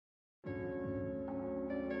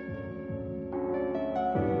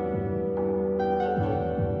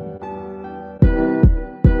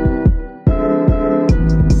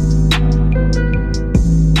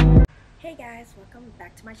welcome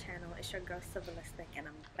back to my channel. It's your girl Civilistic and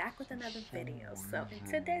I'm back with another video. So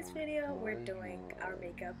in today's video we're doing our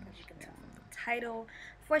makeup, as you can tell from the title.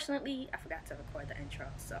 Fortunately I forgot to record the intro,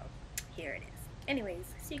 so here it is. Anyways,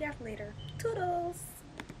 see you guys later. Toodles!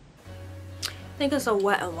 I think it's a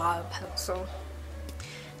Wet n Wild pencil.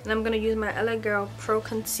 And I'm gonna use my LA Girl Pro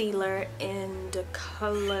Concealer in the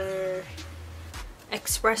color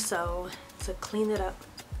Espresso to clean it up.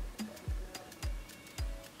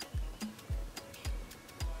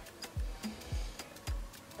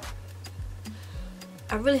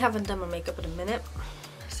 I really haven't done my makeup in a minute,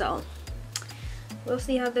 so we'll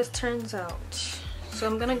see how this turns out. So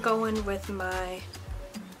I'm gonna go in with my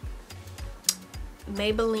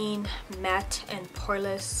Maybelline Matte and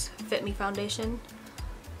Poreless Fit Me foundation.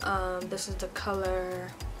 This is the color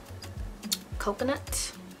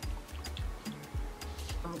Coconut.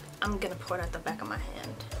 I'm gonna pour it at the back of my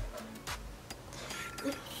hand.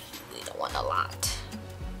 You don't want a lot.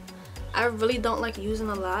 I really don't like using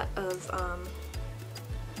a lot of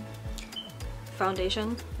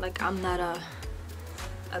foundation. Like, I'm not a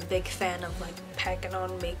big fan of like packing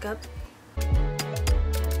on makeup.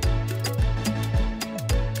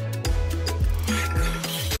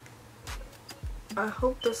 I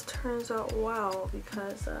hope this turns out well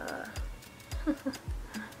because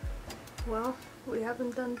well, we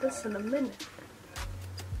haven't done this in a minute.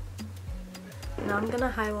 Now I'm gonna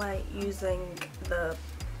highlight using the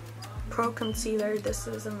Pro Concealer. This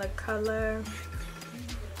is in the color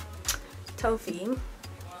Toffee.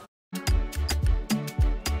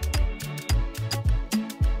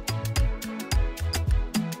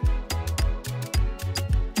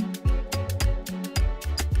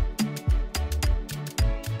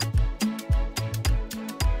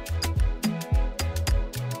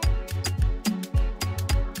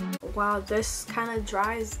 While this kind of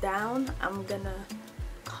dries down, I'm gonna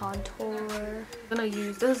contour. I'm gonna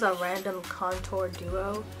use, this is a random contour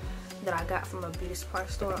duo that I got from a beauty supply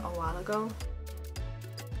store a while ago.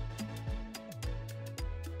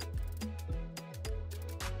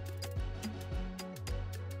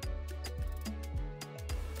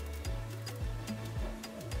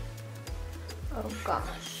 Oh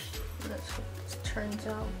gosh, let's hope this turns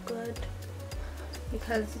out good,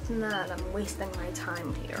 because if not, I'm wasting my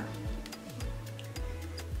time here.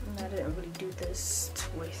 And I didn't really do this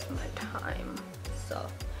to waste my time, so.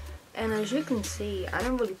 And as you can see, I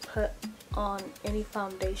didn't really put on any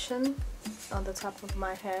foundation on the top of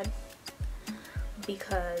my head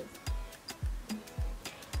because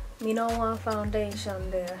me no want foundation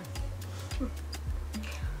there.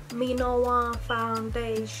 Me no want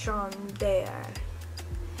foundation there.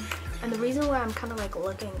 And the reason why I'm kind of like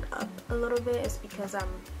looking up a little bit is because I'm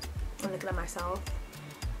looking at myself,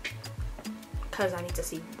 because I need to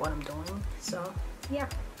see what I'm doing. So yeah.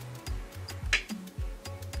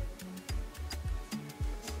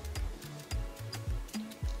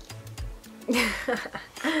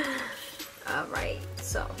 Alright,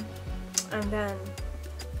 so, and then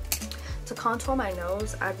to contour my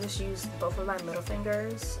nose, I just used both of my middle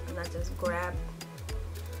fingers and I just grabbed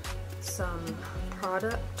some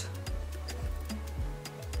product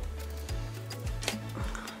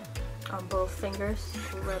on both fingers,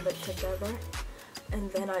 rub it together,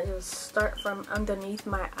 and then I just start from underneath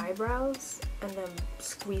my eyebrows and then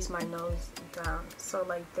squeeze my nose down. So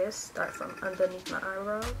like this, start from underneath my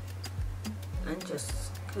eyebrow and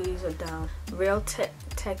just squeeze it down. Real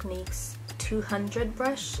Techniques 200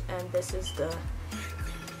 brush, and this is the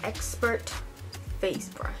Expert Face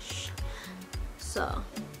Brush. So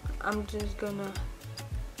I'm just gonna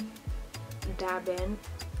dab in,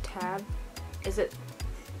 tab, is it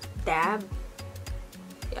dab?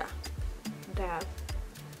 Yeah, dab.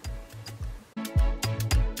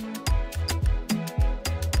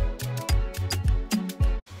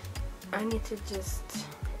 I need to just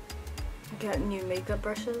get new makeup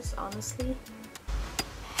brushes, honestly.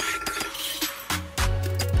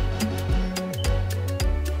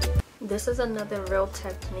 This is another Real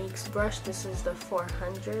Techniques brush. This is the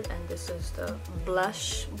 400 and this is the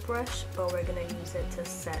blush brush, but we're gonna use it to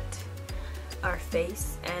set our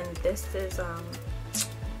face. And this is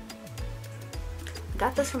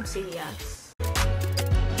got this from CVS.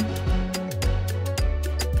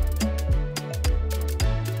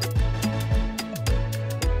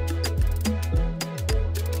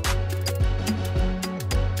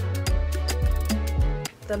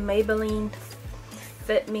 The Maybelline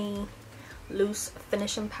Fit Me Loose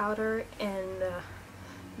Finishing Powder in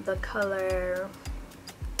the color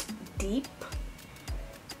Deep.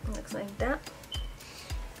 Looks like that.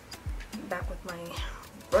 Back with my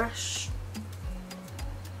brush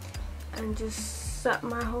and just set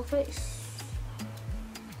my whole face.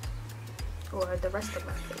 or the rest of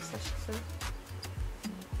my face, I should say.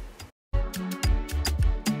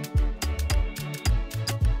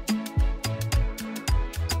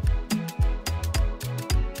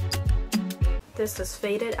 This is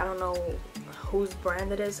faded. I don't know whose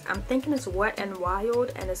brand it is. I'm thinking it's Wet and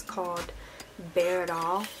Wild, and it's called Bare It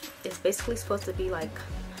All. It's basically supposed to be like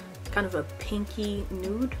kind of a pinky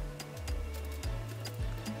nude.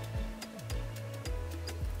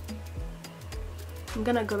 I'm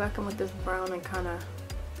gonna go back in with this brown and kind of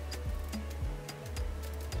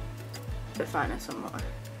define it some more.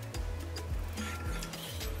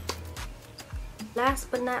 Last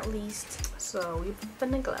but not least, so we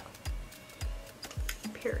finna glow.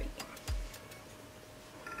 Period.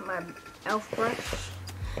 My e.l.f. brush.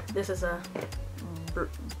 This is a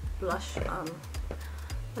blush.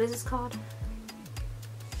 What is this called?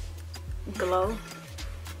 Glow.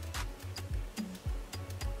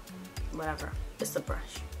 Whatever. It's a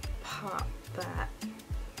brush. Pop that.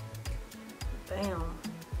 Bam.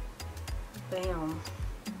 Bam.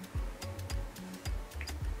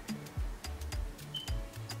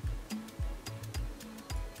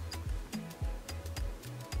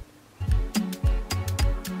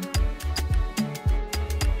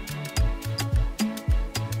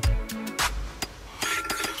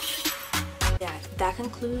 That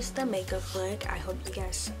concludes the makeup look. I hope you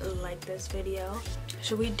guys like this video.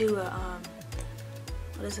 Should we do a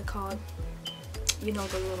what is it called? You know,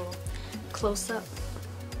 the little close-up